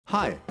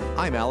Hi,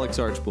 I'm Alex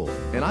Archbold,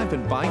 and I've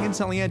been buying and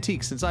selling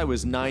antiques since I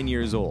was 9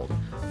 years old.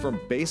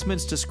 From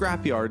basements to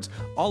scrapyards,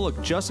 I'll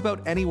look just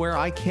about anywhere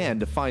I can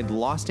to find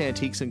lost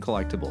antiques and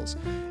collectibles.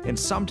 And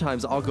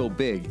sometimes I'll go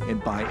big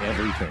and buy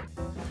everything.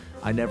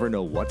 I never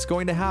know what's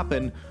going to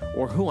happen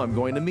or who I'm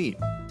going to meet.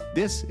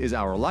 This is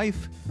our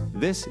life,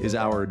 this is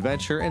our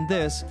adventure, and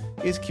this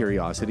is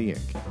Curiosity Inc.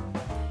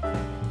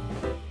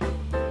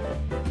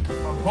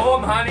 I'm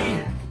home,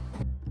 honey.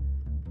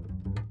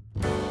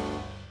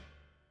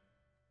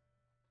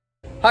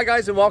 Hi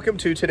guys, and welcome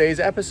to today's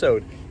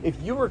episode. If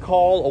you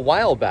recall, a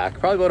while back,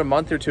 probably about a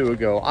month or two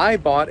ago, I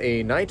bought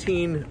a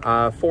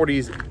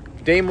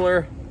 1940s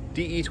Daimler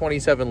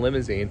DE27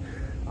 limousine.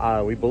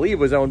 We believe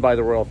was owned by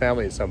the royal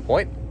family at some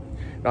point.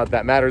 Not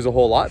that matters a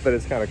whole lot, but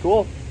it's kind of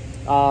cool.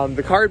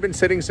 The car had been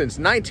sitting since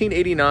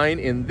 1989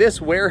 in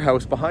this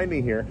warehouse behind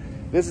me here.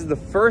 This is the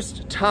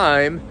first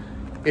time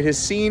it has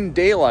seen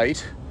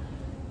daylight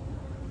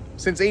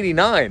since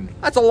 89.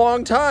 That's a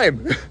long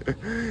time.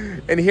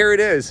 And here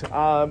it is.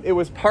 It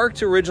was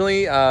parked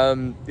originally.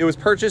 It was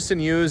purchased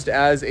and used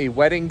as a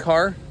wedding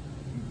car,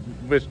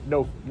 with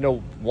no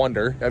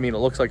wonder. I mean, it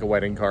looks like a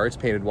wedding car. It's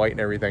painted white and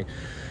everything.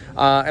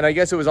 And I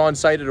guess it was on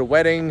site at a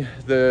wedding.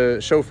 The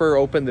chauffeur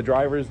opened the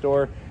driver's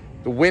door.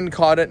 The wind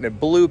caught it and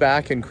it blew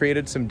back and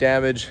created some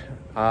damage.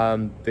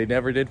 They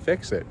never did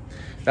fix it.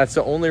 That's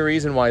the only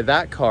reason why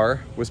that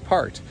car was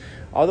parked.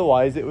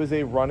 Otherwise, it was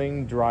a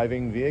running,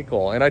 driving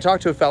vehicle. And I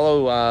talked to a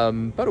fellow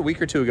about a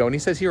week or two ago, and he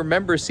says he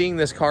remembers seeing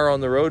this car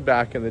on the road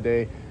back in the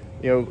day,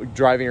 you know,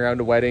 driving around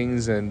to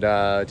weddings and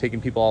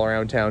taking people all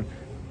around town.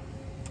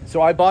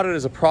 So I bought it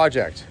as a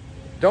project.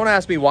 Don't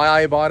ask me why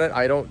I bought it.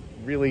 I don't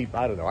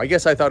know. I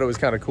guess I thought it was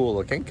kind of cool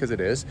looking, because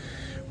it is.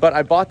 But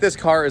I bought this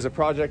car as a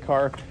project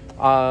car.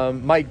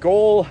 My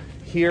goal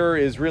here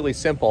is really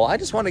simple. I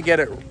just want to get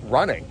it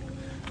running.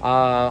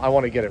 I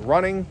want to get it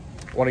running.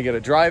 I want to get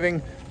it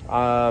driving.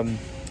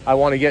 I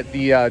want to get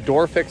the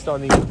door fixed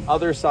on the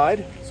other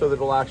side so that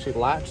it'll actually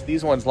latch.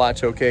 These ones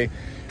latch okay.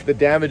 The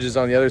damage is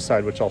on the other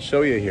side, which I'll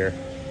show you here.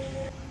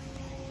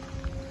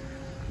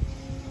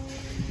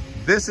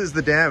 This is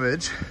the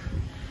damage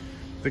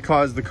that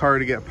caused the car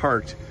to get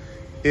parked.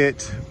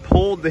 It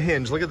pulled the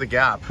hinge. Look at the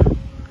gap.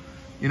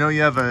 You know,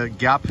 you have a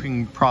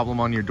gapping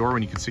problem on your door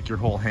when you can stick your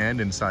whole hand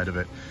inside of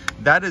it.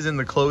 That is in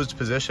the closed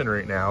position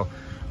right now.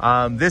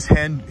 This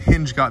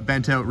hinge got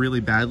bent out really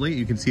badly.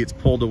 You can see it's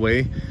pulled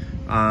away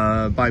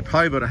by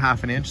probably about a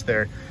 ½ inch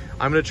there.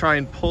 I'm gonna try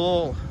and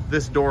pull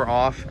this door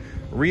off,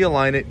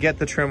 realign it, get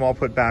the trim all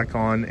put back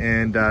on,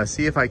 and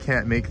see if I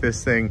can't make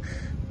this thing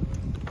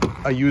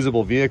a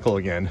usable vehicle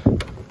again.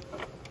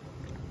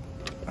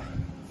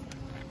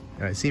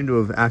 And I seem to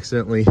have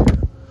accidentally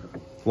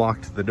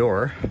locked the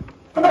door.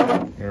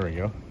 There we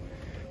go.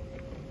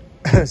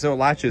 So it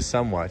latches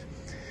somewhat.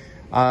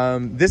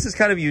 This is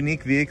kind of a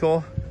unique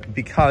vehicle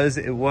because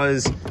it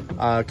was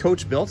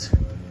coach built,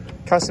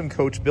 custom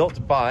coach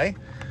built by,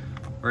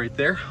 right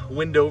there,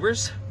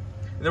 Windovers.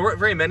 And there weren't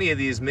very many of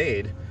these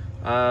made.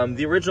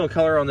 The original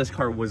color on this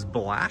car was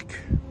black.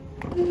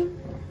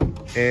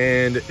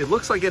 And it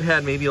looks like it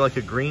had maybe like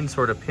a green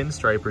sort of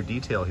pinstripe or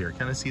detail here.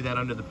 Kind of see that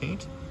under the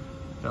paint?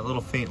 That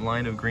little faint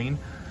line of green.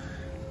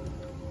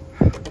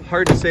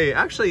 Hard to say.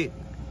 Actually,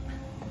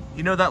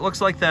 you know, that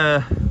looks like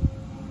the...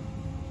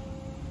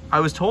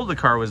 I was told the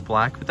car was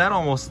black, but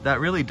that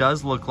really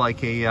does look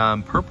like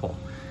a purple.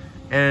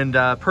 And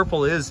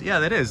purple is, yeah,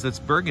 that is, that's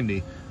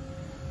burgundy.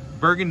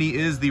 Burgundy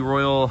is the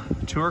royal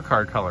tour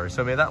car color.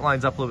 So maybe that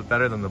lines up a little bit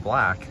better than the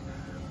black,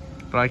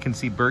 but I can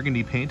see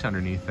burgundy paint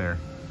underneath there.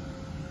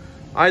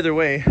 Either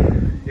way,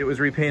 it was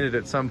repainted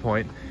at some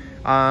point.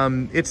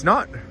 It's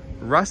not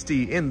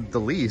rusty in the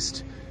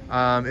least.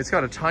 It's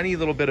got a tiny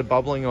little bit of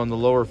bubbling on the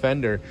lower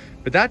fender,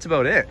 but that's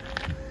about it.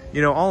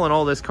 You know, all in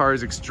all, this car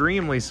is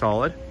extremely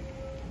solid.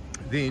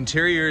 The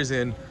interior is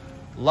in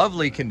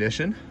lovely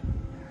condition.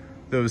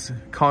 Those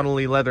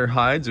Connolly leather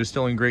hides are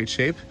still in great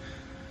shape.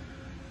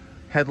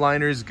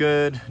 Headliner's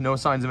good. No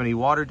signs of any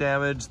water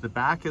damage. The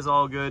back is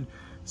all good.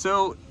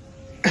 So,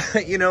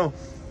 you know,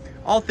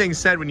 all things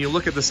said, when you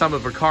look at the sum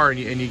of a car and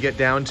you get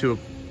down to,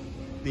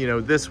 you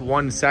know, this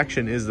one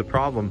section is the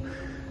problem.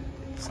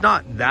 It's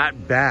not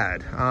that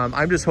bad.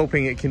 I'm just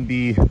hoping it can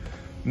be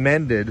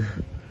mended.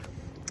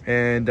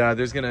 And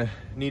there's gonna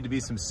need to be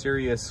some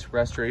serious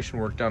restoration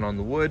work done on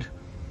the wood.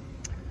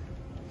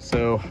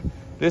 So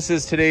this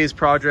is today's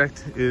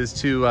project, is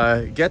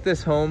to get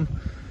this home,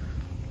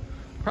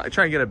 probably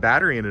try and get a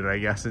battery in it, I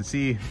guess, and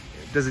see,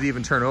 does it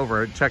even turn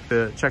over? Check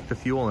the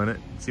fuel in it,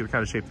 see what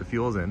kind of shape the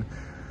fuel's in.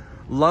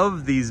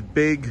 Love these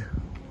big,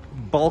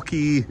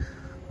 bulky,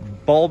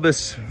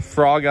 bulbous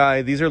frog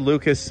eye. These are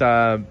Lucas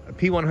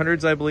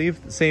P100s, I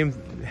believe. The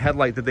same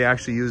headlight that they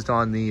actually used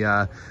on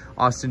the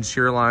Austin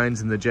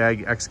Shearlines and the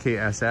Jag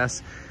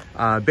XKSS.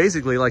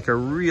 Basically like a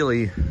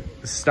really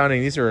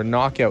stunning, these are a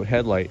knockout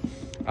headlight.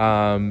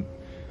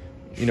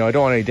 You know, I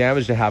don't want any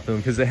damage to happen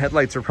because the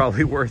headlights are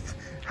probably worth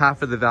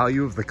half of the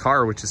value of the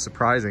car, which is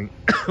surprising.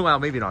 Well,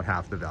 maybe not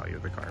half the value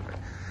of the car, but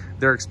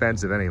they're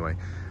expensive anyway.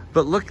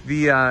 But look,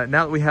 now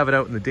that we have it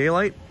out in the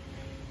daylight,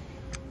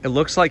 It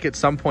looks like at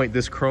some point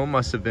this chrome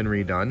must have been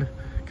redone,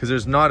 because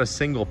there's not a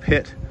single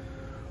pit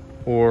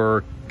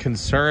or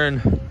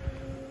concern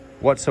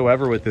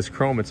whatsoever with this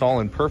chrome. It's all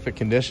in perfect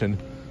condition.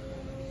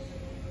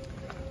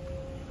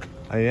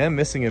 I am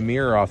missing a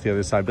mirror off the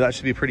other side, but that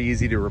should be pretty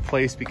easy to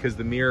replace because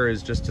the mirror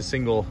is just a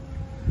single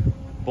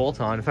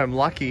bolt on. If I'm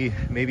lucky,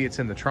 maybe it's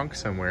in the trunk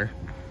somewhere.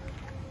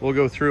 We'll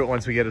go through it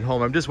once we get it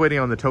home. I'm just waiting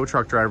on the tow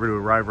truck driver to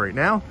arrive right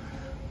now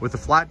with the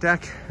flat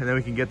deck, and then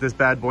we can get this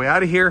bad boy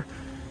out of here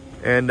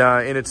and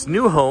in its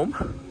new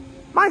home,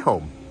 my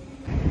home.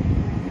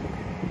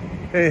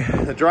 Hey,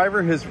 the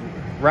driver has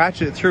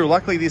ratcheted through.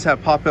 Luckily these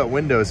have pop-out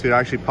windows, so you'd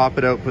actually pop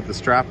it out, put the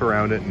strap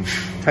around it and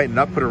tighten it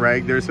up, put a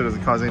rag there so it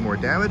doesn't cause any more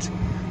damage.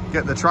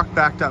 Getting the truck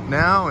backed up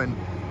now, and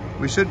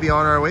we should be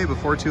on our way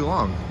before too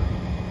long.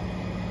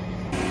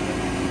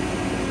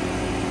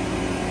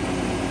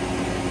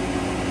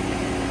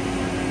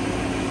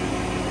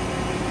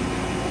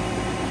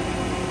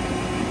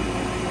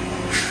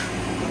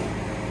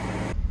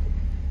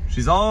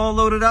 She's all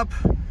loaded up.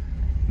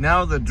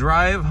 Now the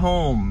drive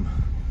home.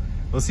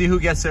 We'll see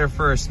who gets there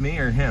first, me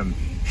or him.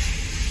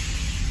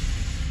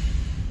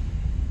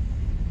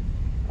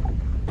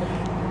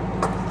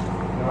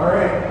 All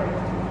right.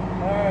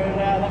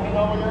 Let me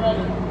know when you're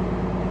ready.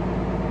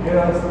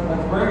 Yeah,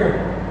 let's bring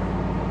her.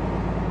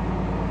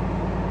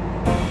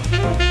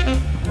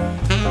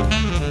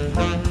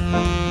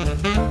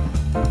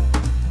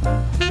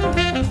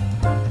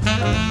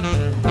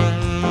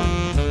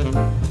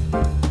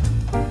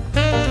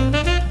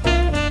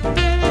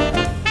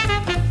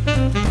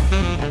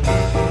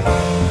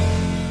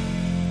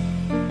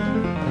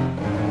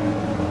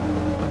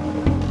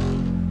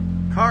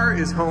 Car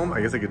is home.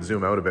 I guess I could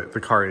zoom out a bit.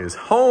 The car is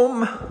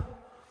home.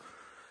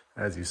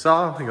 As you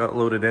saw, I got it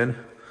loaded in.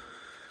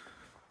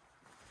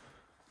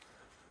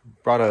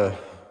 Brought a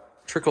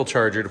trickle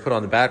charger to put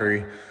on the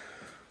battery.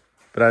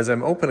 But as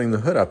I'm opening the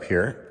hood up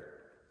here,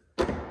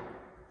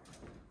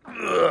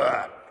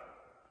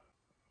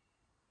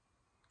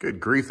 good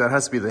grief, that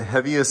has to be the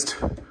heaviest.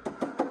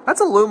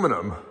 That's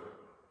aluminum.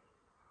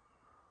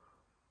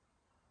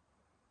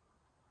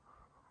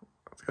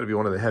 It's got to be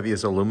one of the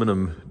heaviest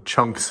aluminum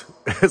chunks.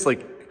 It's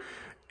like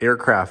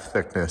aircraft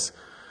thickness.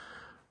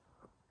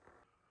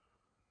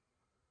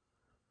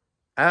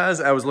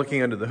 As I was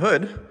looking under the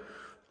hood,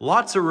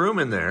 lots of room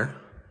in there,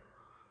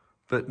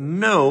 but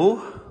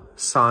no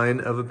sign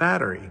of a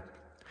battery.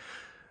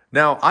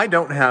 Now, I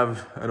don't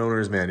have an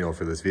owner's manual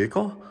for this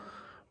vehicle,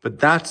 but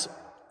that's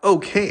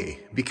okay,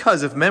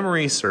 because if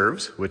memory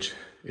serves, which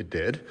it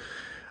did,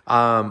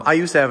 I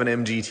used to have an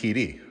MG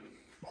TD,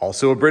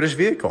 also a British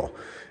vehicle.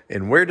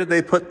 And where did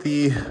they put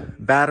the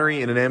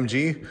battery in an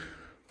MG?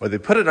 Well, they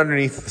put it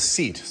underneath the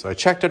seat. So I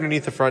checked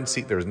underneath the front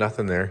seat, there was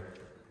nothing there.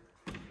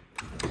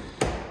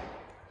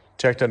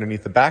 Checked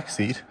underneath the back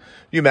seat.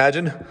 You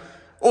imagine,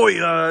 "Oi,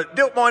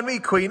 don't mind me,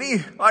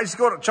 Queenie. I just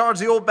got to charge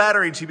the old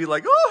battery." And she'd be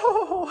like,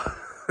 "Oh."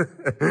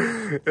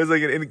 It was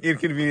like an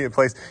inconvenient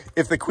place.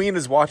 If the Queen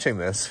is watching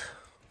this,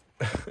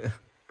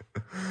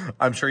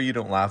 I'm sure you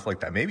don't laugh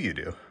like that. Maybe you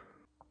do.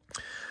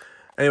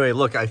 Anyway,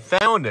 look, I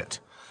found it.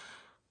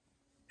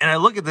 And I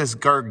look at this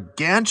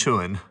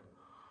gargantuan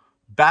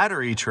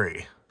battery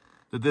tray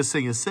that this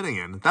thing is sitting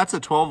in. That's a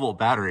 12-volt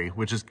battery,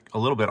 which is a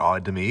little bit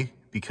odd to me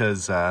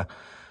because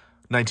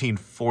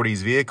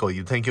 1940s vehicle,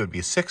 you'd think it would be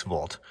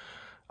 6-volt.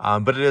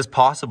 But it is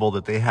possible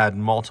that they had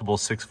multiple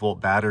 6-volt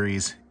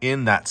batteries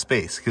in that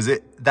space, because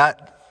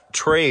that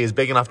tray is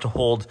big enough to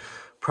hold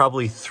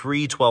probably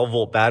 3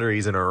 12-volt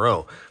batteries in a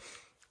row.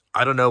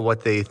 I don't know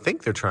what they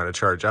think they're trying to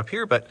charge up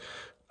here, but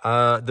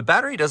the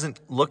battery doesn't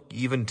look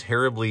even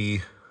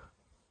terribly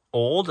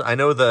old. I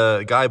know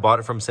the guy I bought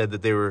it from said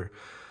that they were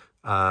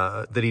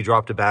that he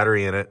dropped a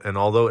battery in it, and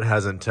although it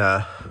hasn't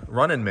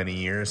run in many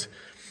years,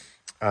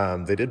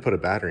 they did put a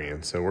battery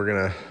in. So we're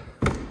gonna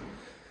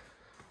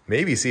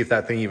maybe see if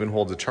that thing even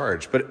holds a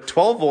charge. But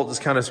 12 volt is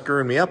kind of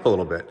screwing me up a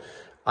little bit.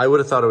 I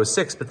would have thought it was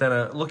 6, but then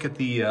look at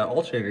the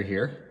alternator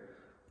here,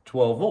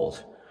 12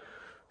 volt.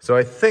 So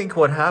I think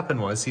what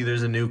happened was, see,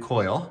 there's a new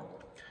coil.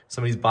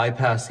 Somebody's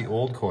bypassed the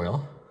old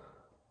coil.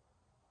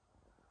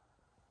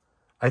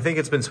 I think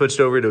it's been switched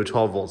over to a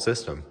 12 volt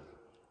system.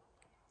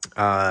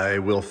 I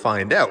will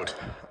find out.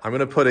 I'm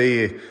gonna put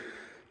the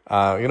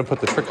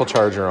trickle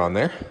charger on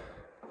there,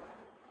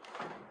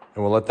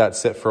 and we'll let that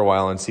sit for a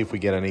while and see if we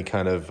get any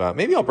kind of,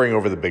 maybe I'll bring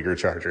over the bigger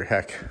charger.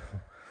 Heck,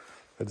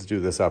 let's do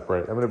this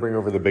upright. I'm gonna bring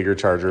over the bigger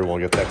charger and we'll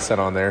get that set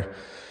on there.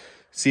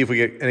 See if we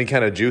get any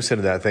kind of juice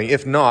into that thing.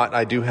 If not,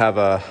 I do have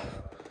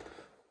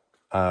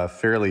a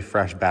fairly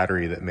fresh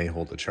battery that may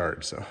hold a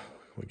charge, so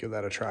we'll give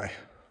that a try.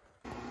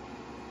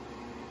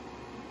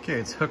 Okay,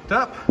 it's hooked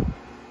up.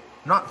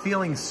 Not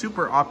feeling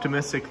super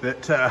optimistic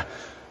that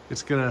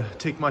it's gonna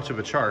take much of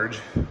a charge,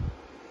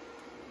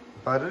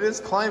 but it is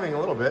climbing a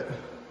little bit.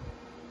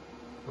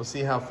 We'll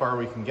see how far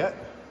we can get.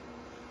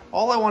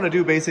 All I wanna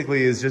do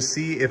basically is just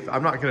see if,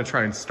 I'm not gonna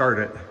try and start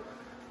it.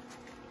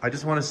 I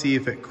just wanna see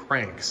if it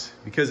cranks,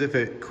 because if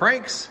it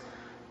cranks,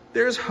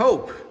 there's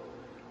hope.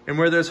 And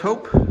where there's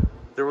hope,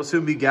 there will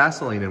soon be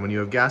gasoline. And when you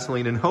have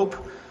gasoline and hope,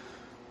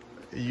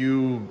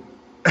 you,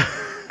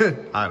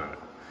 I don't know.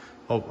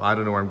 I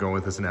don't know where I'm going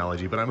with this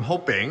analogy, but I'm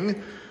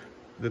hoping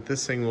that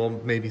this thing will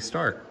maybe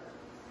start.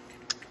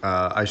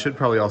 I should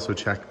probably also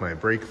check my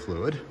brake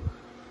fluid,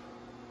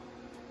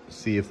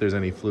 see if there's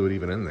any fluid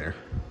even in there.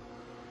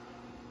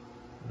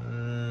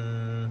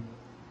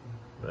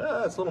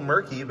 It's a little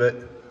murky, but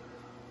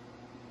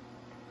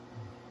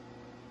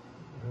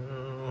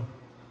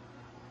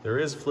there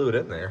is fluid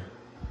in there.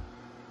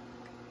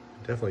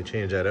 Definitely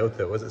change that out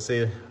though. What does it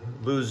say?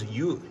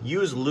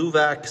 Use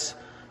Luvax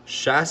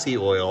chassis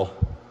oil.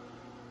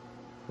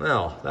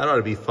 Well, that ought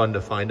to be fun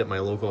to find at my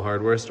local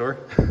hardware store.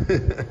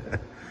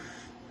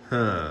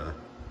 Huh.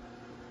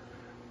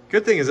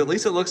 Good thing is at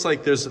least it looks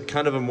like there's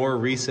kind of a more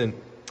recent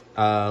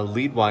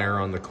lead wire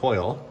on the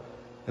coil,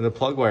 and the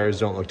plug wires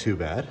don't look too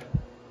bad.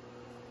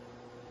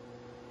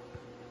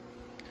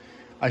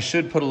 I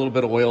should put a little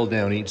bit of oil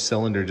down each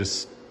cylinder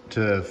just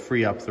to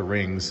free up the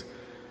rings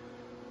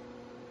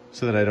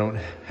so that I don't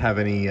have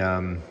any,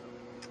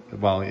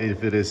 well,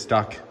 if it is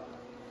stuck,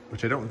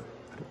 which I don't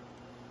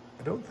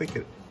think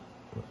it,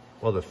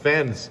 well, the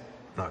fan's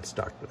not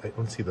stuck, but I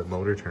don't see the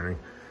motor turning.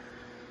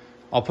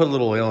 I'll put a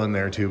little oil in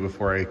there too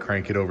before I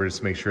crank it over, just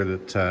to make sure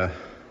that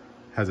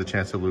has a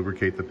chance to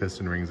lubricate the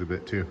piston rings a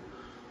bit too.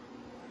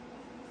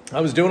 I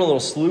was doing a little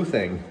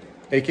sleuthing,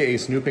 aka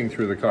snooping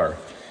through the car.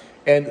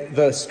 And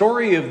the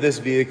story of this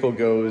vehicle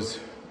goes,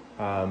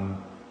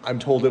 I'm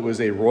told it was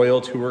a Royal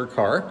Tour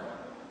car,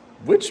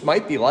 which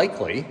might be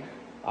likely.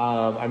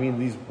 I mean,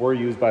 these were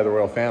used by the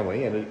royal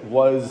family, and it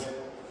was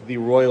the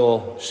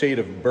royal shade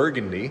of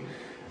burgundy.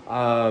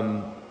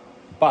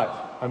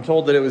 But I'm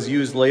told that it was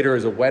used later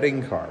as a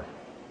wedding car,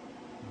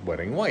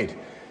 wedding white.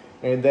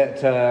 And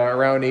that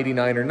around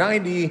 89 or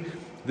 90,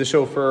 the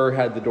chauffeur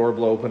had the door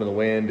blow open in the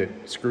wind,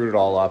 it screwed it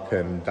all up,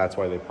 and that's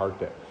why they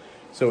parked it.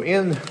 So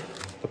in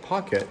the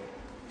pocket,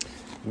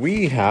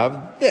 we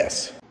have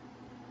this.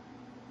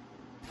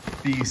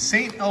 The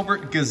St.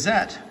 Albert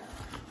Gazette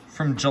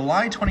from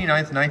July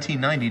 29th,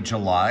 1990.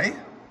 July,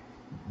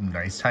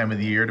 nice time of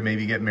the year to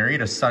maybe get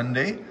married, a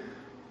Sunday,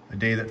 a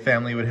day that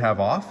family would have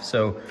off.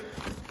 So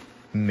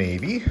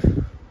maybe,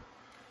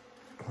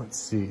 let's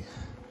see.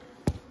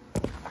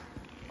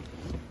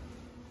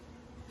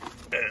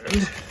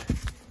 And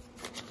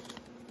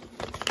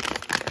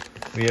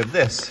we have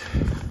this.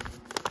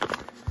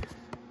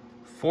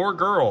 4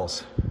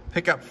 girls.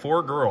 Pick up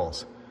 4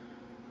 girls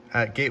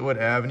at Gatewood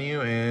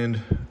Avenue,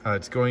 and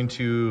it's going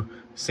to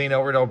St.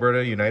 Albert,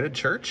 Alberta United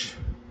Church,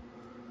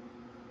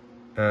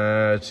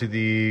 to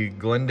the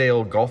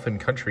Glendale Golf and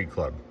Country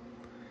Club.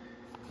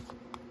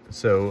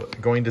 So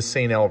going to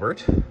St.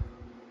 Albert,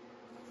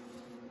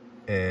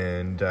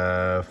 and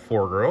 4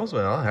 girls.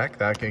 Well, heck,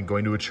 that can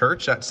going to a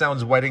church. That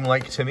sounds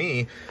wedding-like to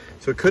me.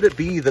 So could it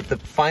be that the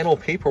final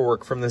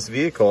paperwork from this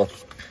vehicle,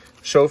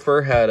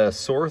 chauffeur had a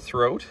sore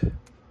throat,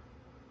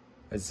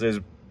 as there's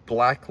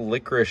black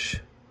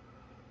licorice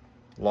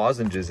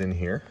lozenges in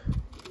here.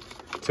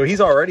 So he's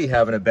already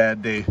having a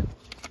bad day.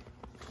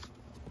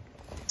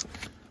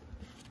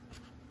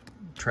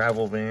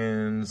 Travel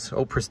vans.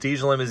 Oh,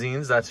 Prestige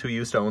Limousines. That's who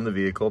used to own the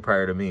vehicle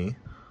prior to me.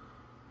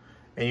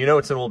 And you know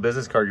it's an old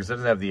business card because it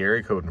doesn't have the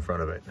area code in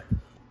front of it.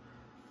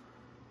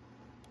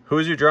 Who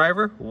is your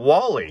driver?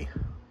 Wally.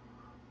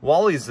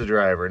 Wally's the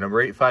driver,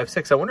 number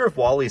 856. I wonder if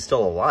Wally's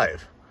still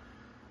alive.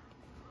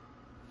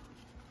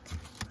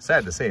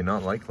 Sad to say,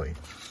 not likely.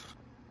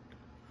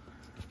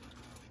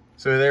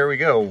 So there we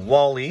go.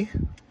 Wally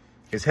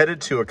is headed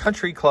to a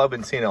country club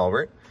in St.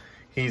 Albert.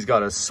 He's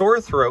got a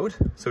sore throat,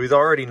 so he's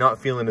already not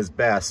feeling his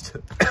best.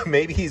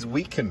 Maybe he's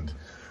weakened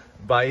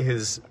by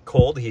his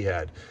cold he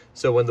had.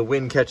 So when the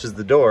wind catches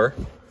the door,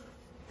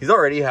 he's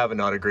already having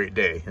not a great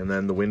day, and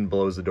then the wind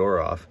blows the door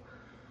off.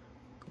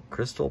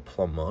 Crystal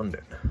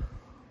Plamondon.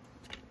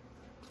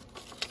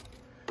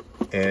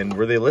 And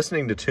were they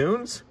listening to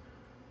tunes?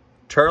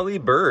 Charlie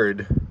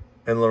Bird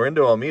and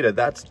Lorindo Almeida,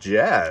 that's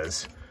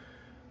jazz.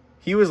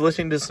 He was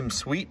listening to some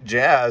sweet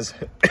jazz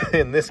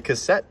in this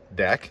cassette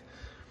deck,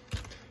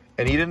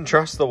 and he didn't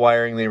trust the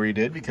wiring they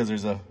redid because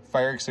there's a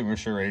fire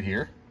extinguisher right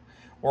here.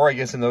 Or I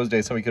guess in those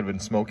days somebody could have been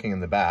smoking in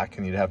the back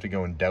and you'd have to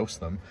go and douse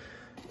them.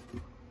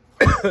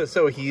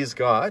 So he's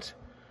got,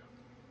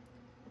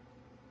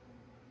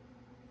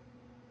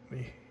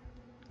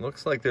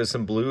 looks like there's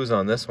some blues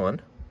on this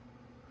one.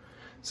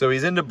 So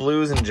he's into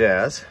blues and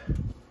jazz.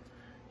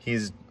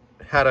 He's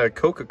had a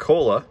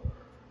Coca-Cola.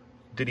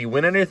 Did he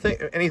win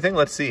anything?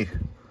 Let's see.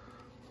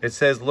 It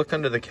says, look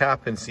under the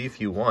cap and see if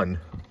you won.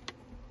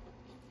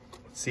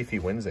 Let's see if he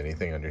wins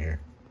anything under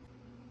here.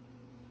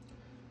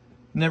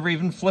 Never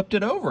even flipped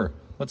it over.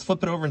 Let's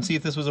flip it over and see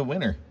if this was a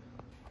winner.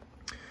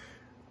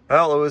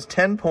 Well, it was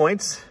 10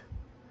 points.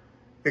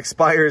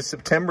 Expires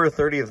September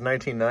 30th,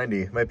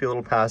 1990. Might be a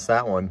little past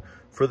that one.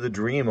 For the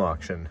dream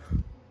auction.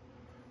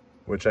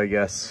 Which I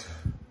guess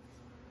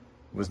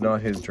was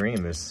not his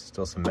dream. There's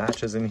still some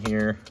matches in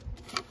here.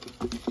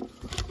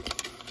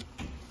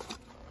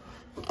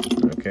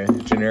 Okay,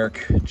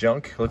 generic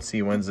junk. Let's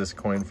see, when's this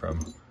coin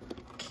from?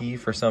 Key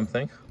for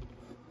something.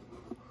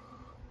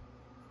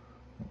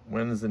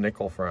 When's the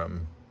nickel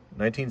from?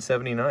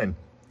 1979.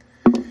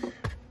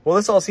 Well,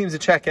 this all seems to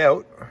check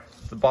out.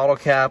 The bottle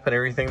cap and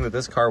everything, that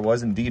this car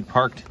was indeed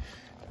parked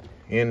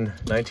in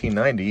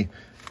 1990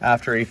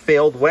 after a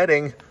failed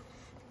wedding.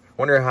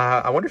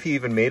 I wonder if he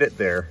even made it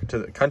there to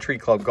the country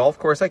club golf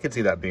course. I could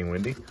see that being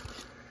windy.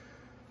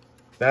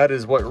 That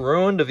is what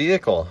ruined the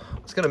vehicle.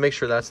 I'm just gonna make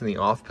sure that's in the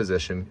off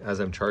position as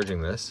I'm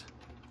charging this.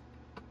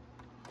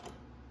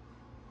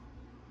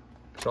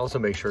 Should also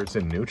make sure it's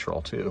in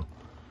neutral too.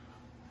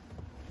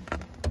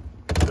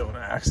 Don't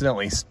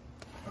accidentally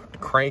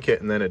crank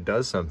it and then it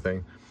does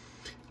something.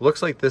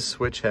 Looks like this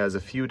switch has a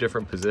few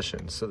different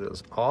positions. So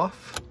there's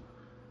off.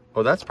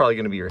 Oh, that's probably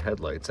gonna be your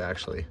headlights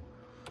actually.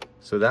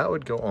 So that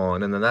would go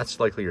on, and then that's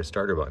likely your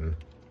starter button,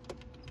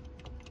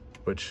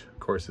 which of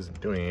course isn't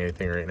doing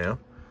anything right now.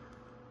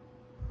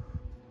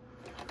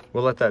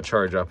 We'll let that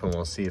charge up and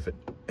we'll see if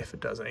it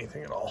does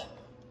anything at all.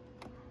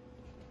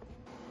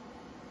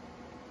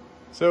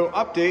 So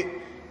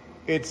update,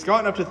 it's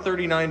gotten up to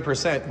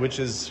 39%, which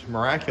is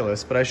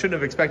miraculous, but I shouldn't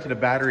have expected a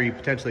battery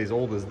potentially as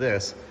old as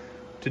this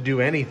to do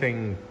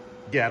anything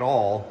at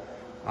all.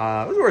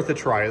 It was worth a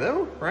try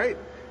though, right?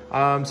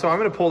 So I'm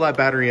gonna pull that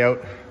battery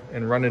out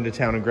and run into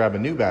town and grab a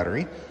new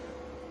battery.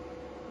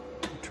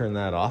 Turn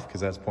that off because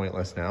that's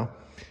pointless now.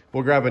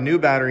 We'll grab a new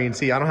battery and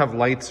see. I don't have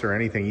lights or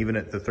anything, even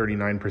at the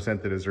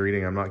 39% that is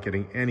reading. I'm not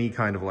getting any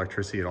kind of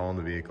electricity at all in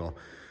the vehicle.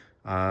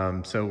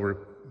 So we're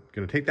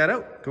gonna take that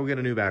out, go get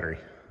a new battery.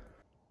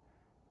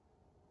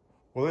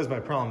 Well, there's my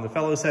problem. The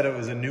fellow said it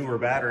was a newer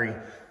battery.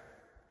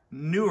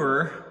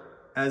 Newer,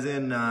 as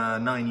in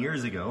 9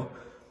 years ago.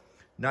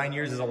 9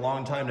 years is a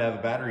long time to have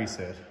a battery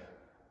sit.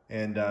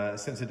 And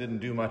since it didn't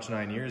do much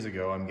 9 years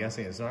ago, I'm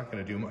guessing it's not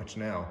gonna do much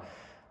now.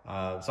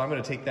 So I'm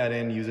gonna take that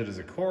in, use it as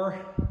a core,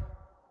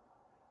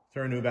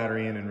 throw a new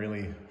battery in, and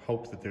really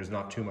hope that there's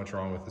not too much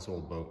wrong with this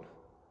old boat.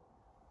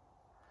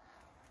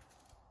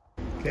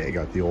 Okay,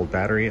 got the old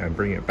battery. I'm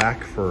bringing it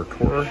back for a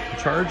core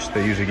charge.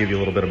 They usually give you a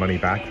little bit of money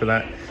back for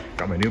that.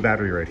 Got my new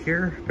battery right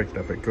here. Picked it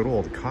up at good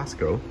old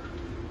Costco.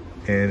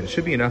 And it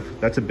should be enough.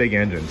 That's a big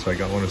engine, so I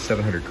got one of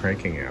 700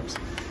 cranking amps.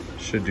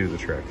 Should do the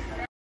trick.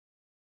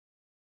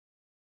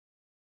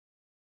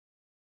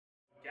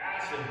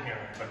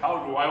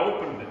 How do I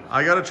open it?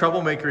 I got a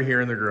troublemaker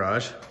here in the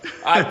garage.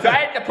 I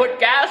tried to put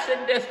gas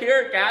in this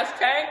here gas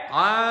tank, so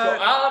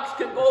Alex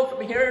can go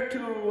from here to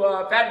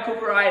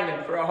Vancouver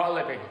Island for a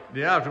holiday.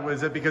 Yeah,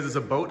 is it because it's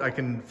a boat? I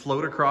can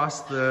float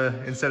across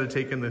instead of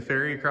taking the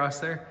ferry across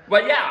there?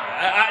 Well,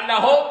 yeah, and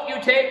I hope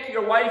you take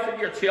your wife and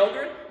your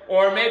children,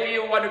 or maybe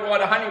you want to go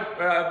on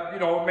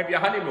a maybe a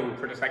honeymoon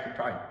for the second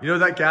time. You know,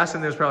 that gas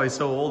in there is probably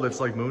so old,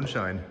 it's like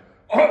moonshine.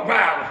 Oh,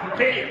 wow,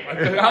 okay,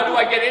 how do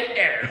I get in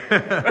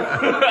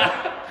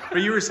there?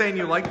 But you were saying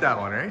you liked that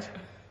one, right?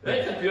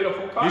 It's a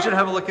beautiful car. You should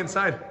have a look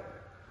inside.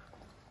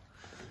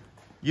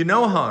 You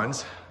know,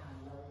 Hans,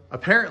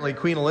 apparently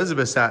Queen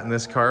Elizabeth sat in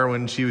this car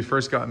when she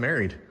first got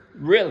married.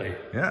 Really?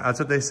 Yeah, that's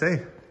what they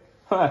say.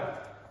 Huh.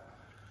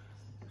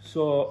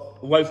 So,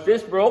 was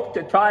this rope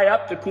to tie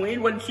up the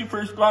Queen when she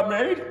first got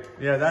married?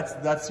 Yeah,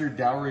 that's your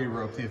dowry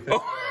rope.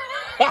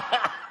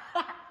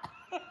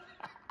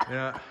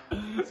 Yeah.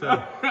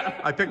 So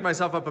I picked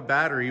myself up a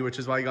battery, which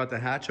is why I got the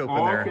hatch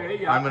open there.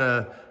 Okay, yeah. I'm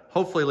gonna,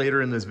 hopefully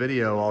later in this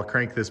video, I'll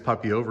crank this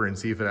puppy over and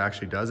see if it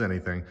actually does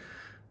anything.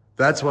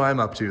 That's what I'm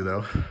up to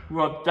though.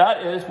 Well,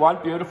 that is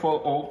one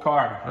beautiful old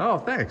car. Oh,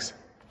 thanks.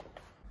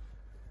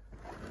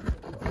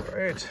 All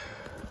right,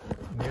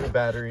 new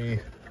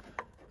battery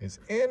is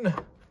in.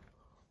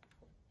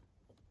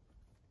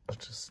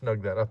 Let's just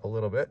snug that up a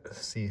little bit,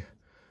 see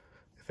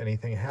if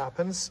anything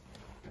happens.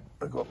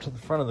 I'll go up to the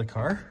front of the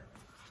car.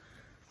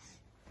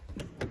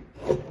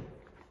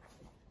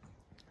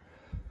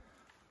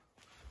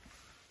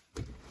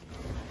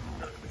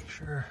 Make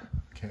sure,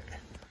 okay.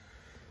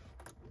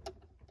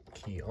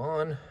 Key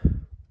on.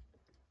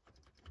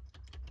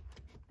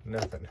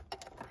 Nothing.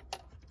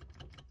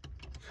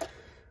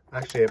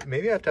 Actually,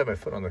 maybe I have to have my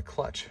foot on the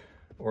clutch,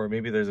 or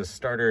maybe there's a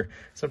starter.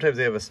 Sometimes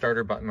they have a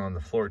starter button on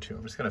the floor too.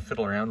 I'm just gonna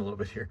fiddle around a little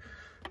bit here.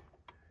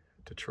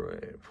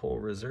 Detroit, pull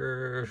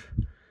reserve,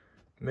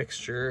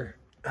 mixture.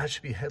 That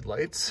should be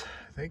headlights,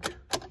 I think.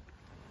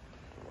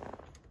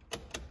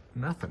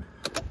 Nothing.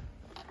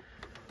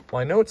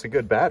 Well, I know it's a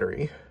good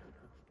battery.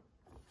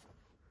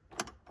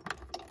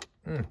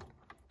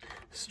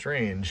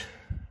 Strange.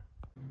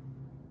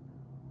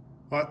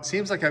 Well, it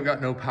seems like I've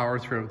got no power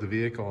throughout the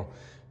vehicle.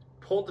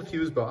 Pulled the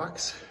fuse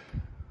box,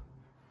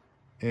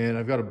 and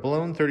I've got a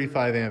blown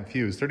 35 amp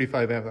fuse.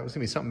 35 amp, that was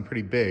gonna be something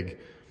pretty big.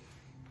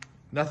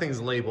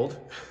 Nothing's labeled.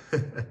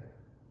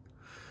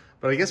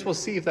 But I guess we'll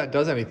see if that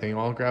does anything.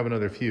 I'll grab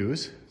another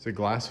fuse. It's a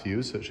glass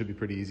fuse, so it should be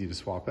pretty easy to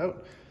swap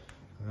out.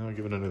 And I'll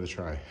give it another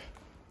try.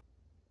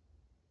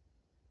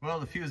 Well,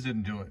 the fuse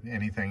didn't do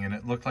anything, and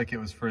it looked like it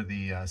was for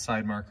the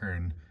side marker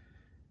and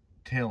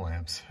tail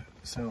lamps.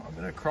 So I'm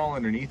gonna crawl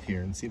underneath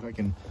here and see if I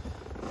can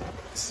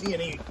see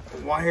any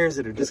wires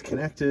that are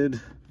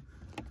disconnected.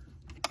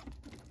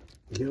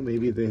 You know,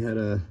 maybe they had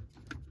a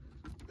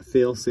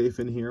fail safe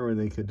in here where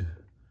they could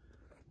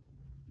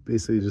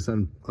basically just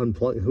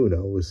unplug, who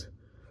knows.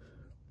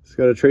 Just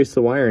got to trace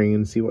the wiring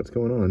and see what's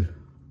going on.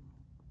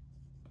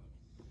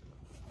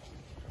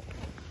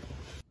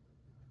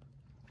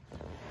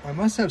 I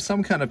must have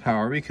some kind of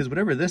power because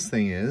whatever this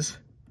thing is,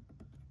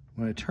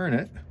 when I turn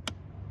it,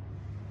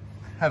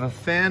 I have a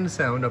fan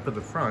sound up at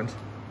the front.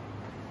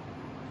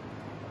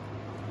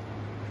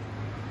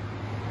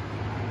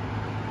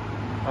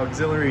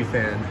 Auxiliary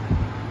fan.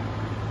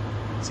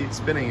 See it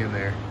spinning in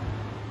there.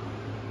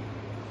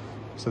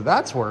 So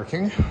that's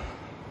working.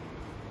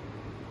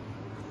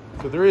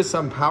 So there is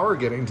some power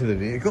getting to the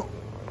vehicle.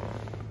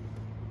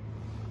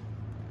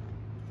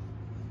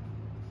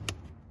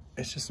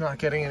 It's just not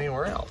getting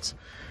anywhere else.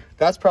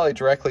 That's probably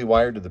directly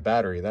wired to the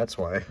battery, that's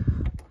why.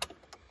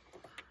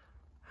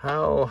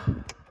 How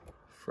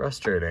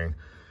frustrating.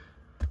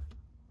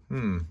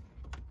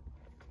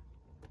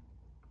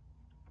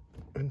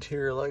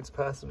 Interior lights,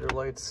 passenger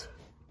lights,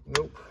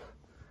 nope.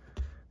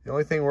 The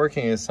only thing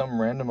working is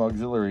some random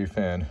auxiliary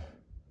fan.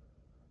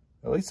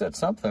 At least that's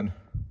something.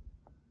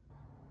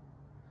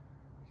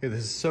 Okay,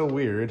 this is so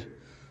weird.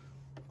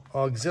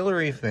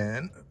 Auxiliary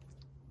fan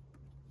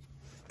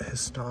has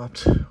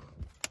stopped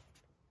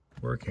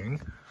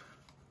working.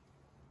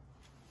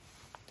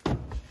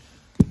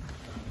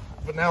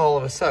 But now all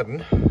of a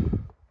sudden,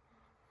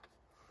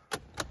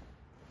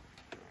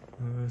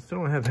 still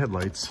don't have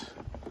headlights.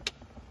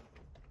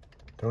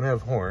 Don't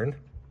have horn.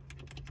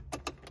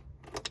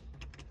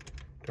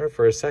 Start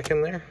for a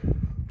second there.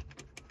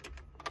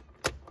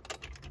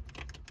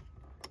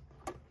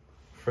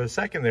 For a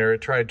second there,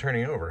 it tried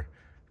turning over.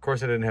 Of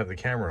course, I didn't have the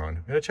camera on.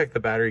 I'm gonna check the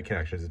battery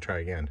connections and try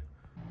again.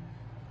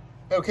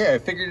 Okay, I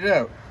figured it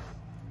out.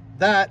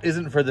 That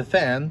isn't for the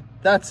fan,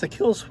 that's the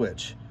kill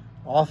switch.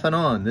 Off and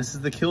on, this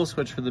is the kill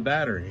switch for the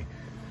battery.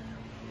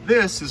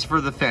 This is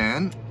for the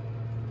fan.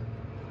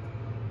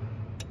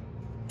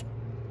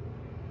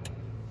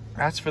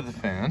 That's for the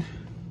fan.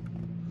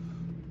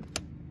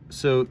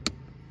 So,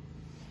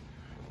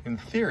 in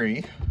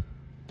theory,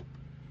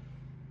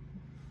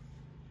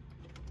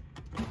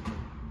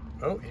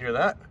 oh, hear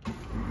that?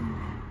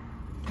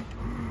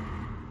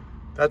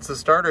 That's the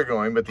starter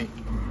going, but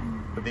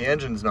the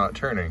engine's not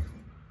turning.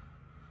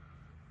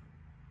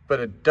 But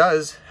it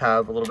does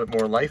have a little bit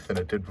more life than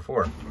it did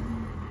before.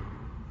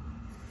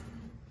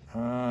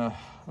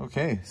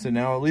 Okay, so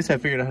now at least I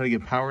figured out how to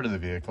get power to the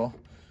vehicle.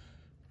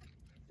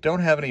 Don't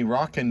have any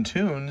rockin'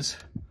 tunes.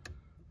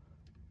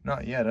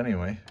 Not yet,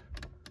 anyway.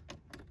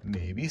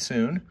 Maybe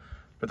soon.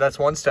 But that's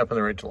one step in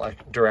the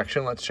right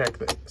direction. Let's check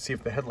see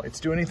if the headlights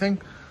do anything.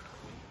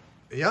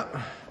 Yep.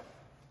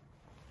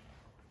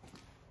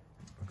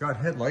 I've got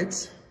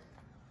headlights.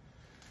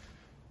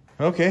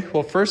 Okay,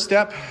 well, first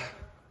step,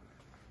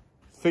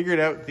 figured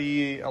out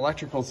the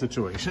electrical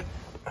situation.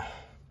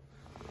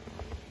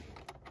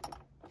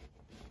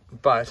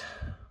 But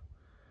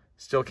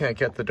still can't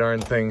get the darn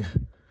thing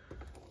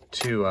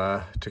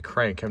to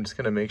crank. I'm just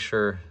gonna make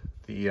sure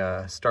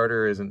the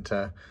starter isn't,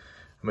 I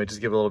might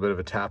just give it a little bit of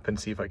a tap and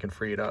see if I can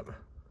free it up.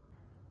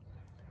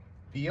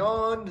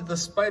 Beyond the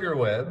spider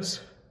webs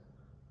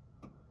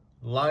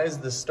lies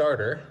the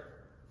starter.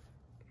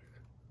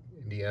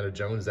 Indiana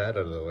Jones that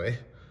out of the way.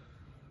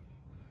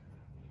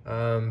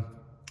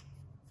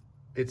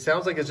 It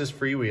sounds like it's just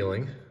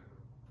freewheeling.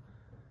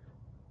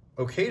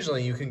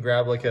 Occasionally you can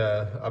grab like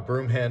a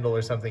broom handle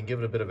or something, give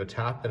it a bit of a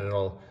tap, and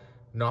it'll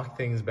knock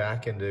things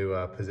back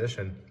into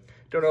position.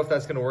 Don't know if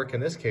that's gonna work in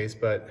this case,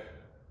 but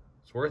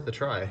it's worth a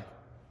try.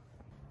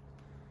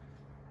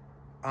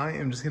 I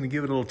am just gonna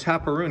give it a little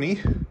tap-a-rooney.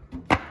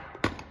 A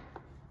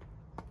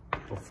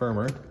little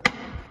firmer.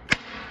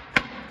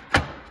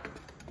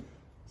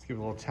 Let's give it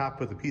a little tap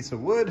with a piece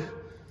of wood.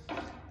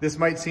 This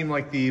might seem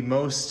like the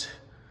most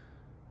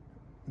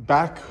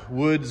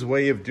backwoods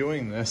way of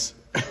doing this,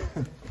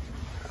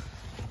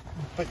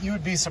 but you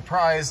would be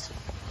surprised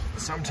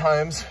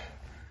sometimes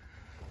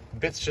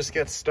bits just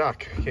get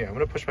stuck. Okay, I'm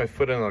gonna push my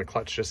foot in on the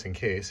clutch just in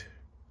case.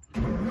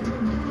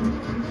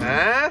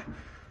 Ah,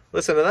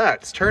 listen to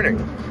that, it's turning.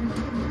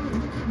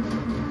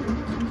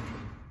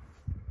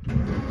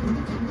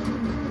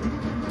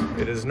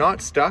 It is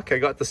not stuck. I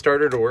got the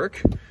starter to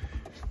work.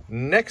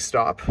 Next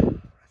stop, I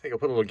think I'll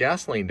put a little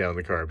gasoline down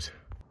the carbs.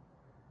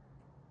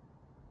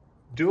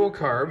 Dual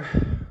carb.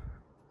 I'm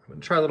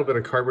gonna try a little bit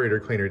of carburetor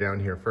cleaner down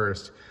here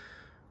first.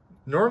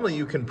 Normally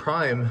you can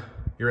prime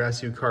your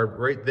SU carb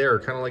right there,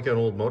 kind of like an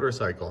old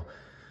motorcycle.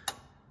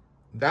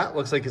 That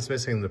looks like it's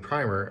missing the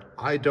primer.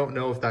 I don't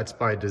know if that's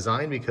by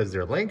design because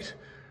they're linked,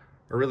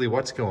 or really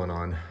what's going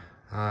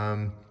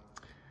on.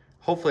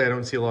 Hopefully I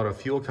don't see a lot of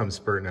fuel come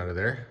spurting out of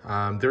there.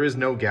 There is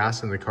no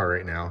gas in the car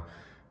right now,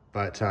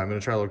 but I'm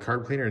gonna try a little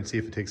carb cleaner and see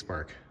if it takes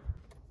spark.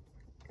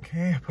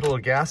 Okay, put a little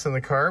gas in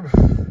the carb.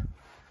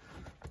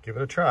 Give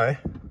it a try.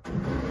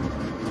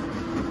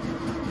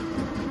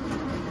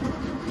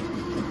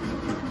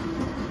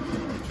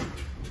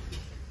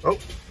 Oh,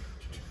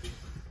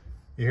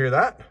 you hear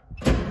that?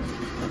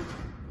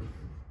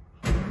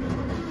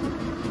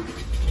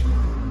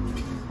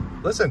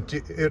 Listen,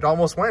 it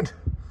almost went.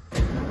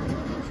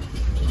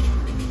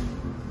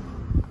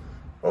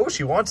 Oh,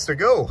 she wants to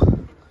go.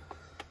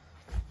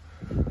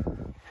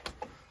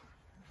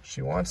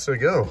 She wants to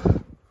go.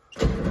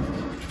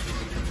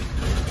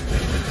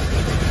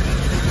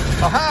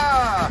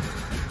 Aha!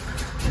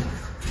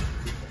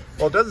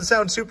 Well, it doesn't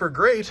sound super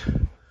great,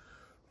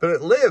 but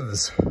it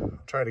lives. I'll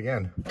try it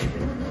again.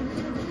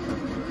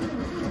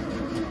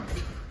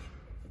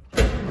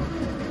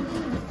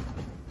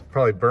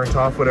 Probably burnt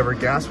off whatever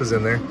gas was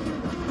in there.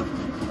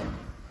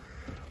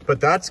 But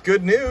that's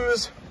good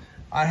news.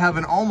 I have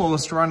an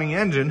almost running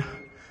engine.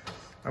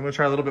 I'm gonna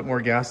try a little bit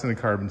more gas in the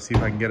carb and see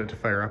if I can get it to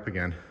fire up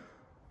again.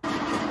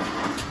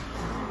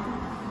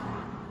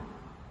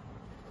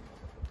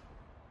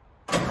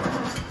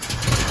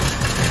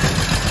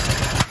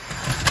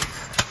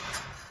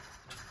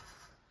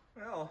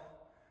 Well,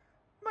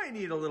 might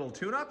need a little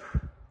tune-up,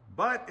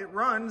 but it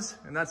runs,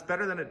 and that's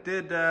better than it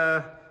did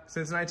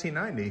since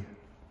 1990.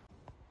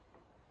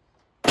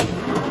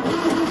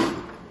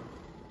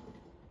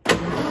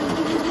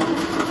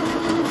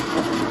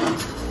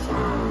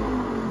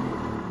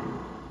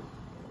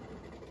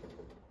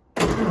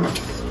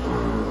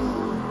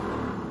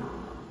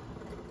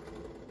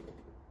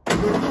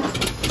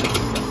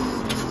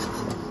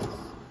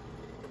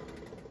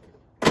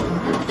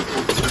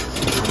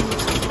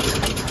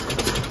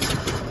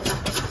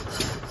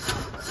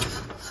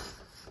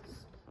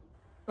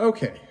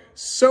 Okay,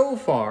 so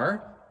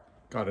far,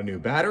 got a new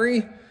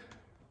battery,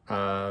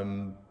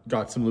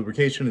 got some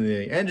lubrication in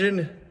the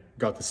engine,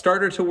 got the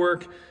starter to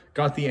work,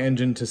 got the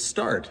engine to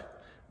start.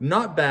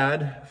 Not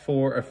bad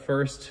for a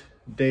first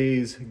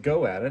day's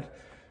go at it.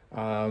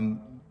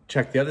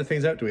 Check the other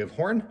things out. Do we have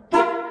horn?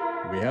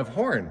 We have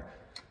horn.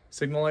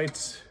 Signal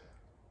lights.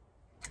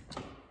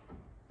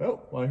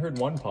 Oh, well, I heard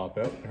one pop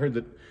out. I heard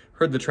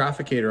the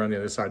trafficator on the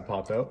other side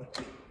pop out.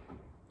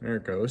 There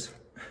it goes.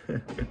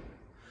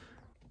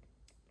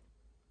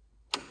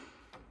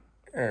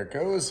 There it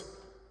goes.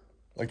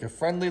 Like a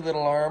friendly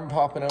little arm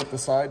popping out the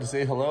side to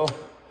say hello.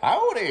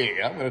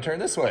 Howdy, I'm gonna turn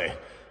this way.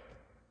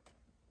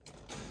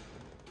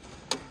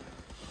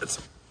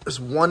 It's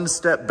one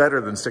step better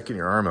than sticking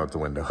your arm out the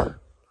window.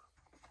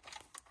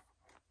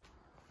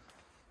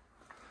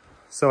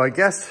 So I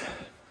guess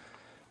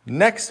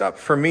next up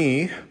for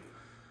me,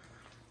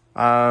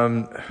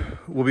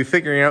 we'll be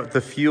figuring out the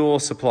fuel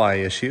supply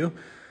issue.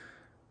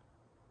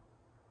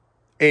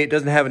 It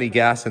doesn't have any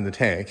gas in the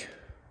tank.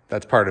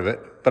 That's part of it,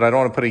 but I don't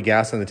want to put any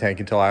gas in the tank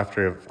until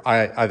after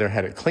I either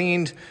had it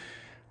cleaned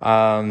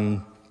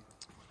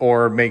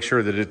or make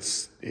sure that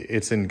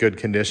it's in good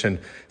condition.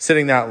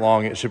 Sitting that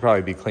long, it should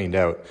probably be cleaned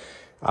out.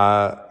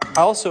 I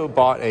also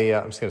bought a,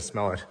 I'm just gonna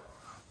smell it.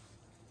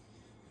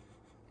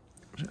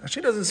 It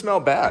actually doesn't smell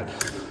bad.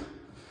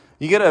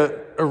 You get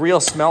a real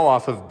smell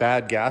off of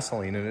bad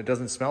gasoline and it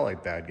doesn't smell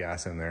like bad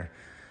gas in there.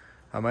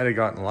 I might have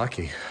gotten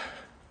lucky.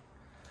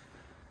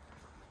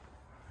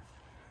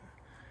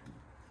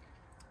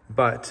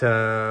 But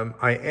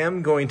I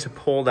am going to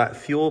pull that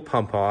fuel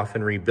pump off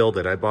and rebuild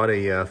it. I bought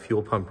a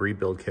fuel pump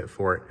rebuild kit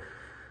for it.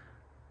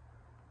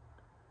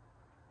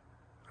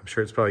 I'm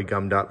sure it's probably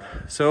gummed up.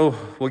 So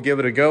we'll give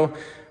it a go.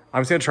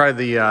 I'm just gonna try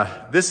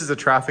this is a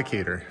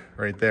trafficator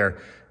right there.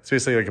 It's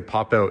basically like a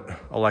pop-out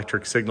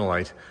electric signal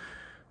light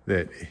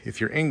that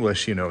if you're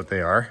English, you know what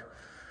they are.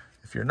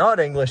 If you're not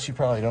English, you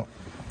probably don't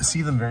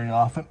see them very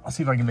often. I'll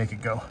see if I can make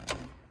it go.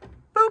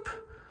 Boop.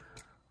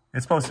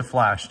 It's supposed to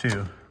flash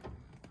too.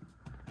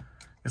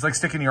 It's like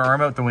sticking your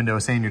arm out the window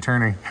saying you're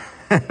turning.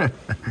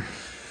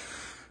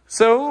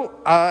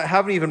 So,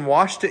 haven't even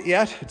washed it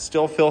yet. It's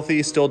still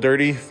filthy, still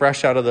dirty,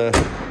 fresh out of the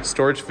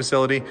storage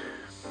facility.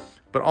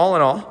 But all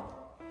in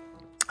all,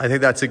 I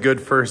think that's a good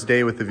first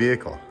day with the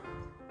vehicle.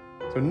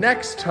 So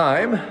next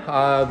time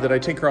that I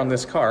tinker on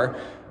this car,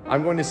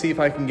 I'm going to see if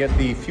I can get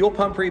the fuel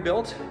pump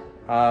rebuilt,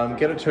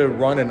 get it to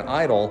run and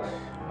idle.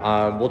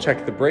 We'll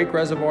check the brake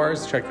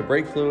reservoirs, check the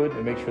brake fluid,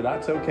 and make sure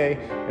that's okay.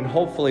 And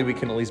hopefully we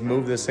can at least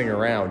move this thing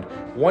around.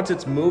 Once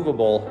it's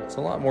movable, it's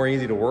a lot more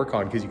easy to work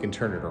on because you can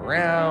turn it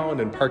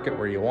around and park it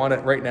where you want it.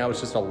 Right now,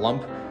 it's just a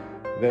lump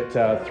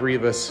that 3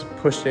 of us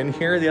pushed in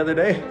here the other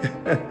day.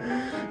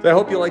 So I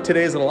hope you liked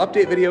today's little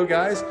update video,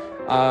 guys.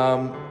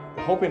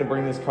 Hoping to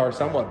bring this car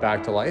somewhat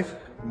back to life,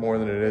 more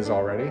than it is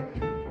already.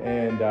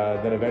 And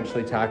then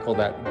eventually tackle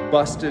that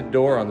busted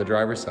door on the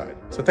driver's side.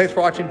 So thanks for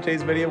watching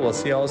today's video. We'll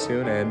see y'all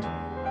soon, and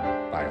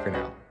bye for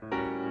now.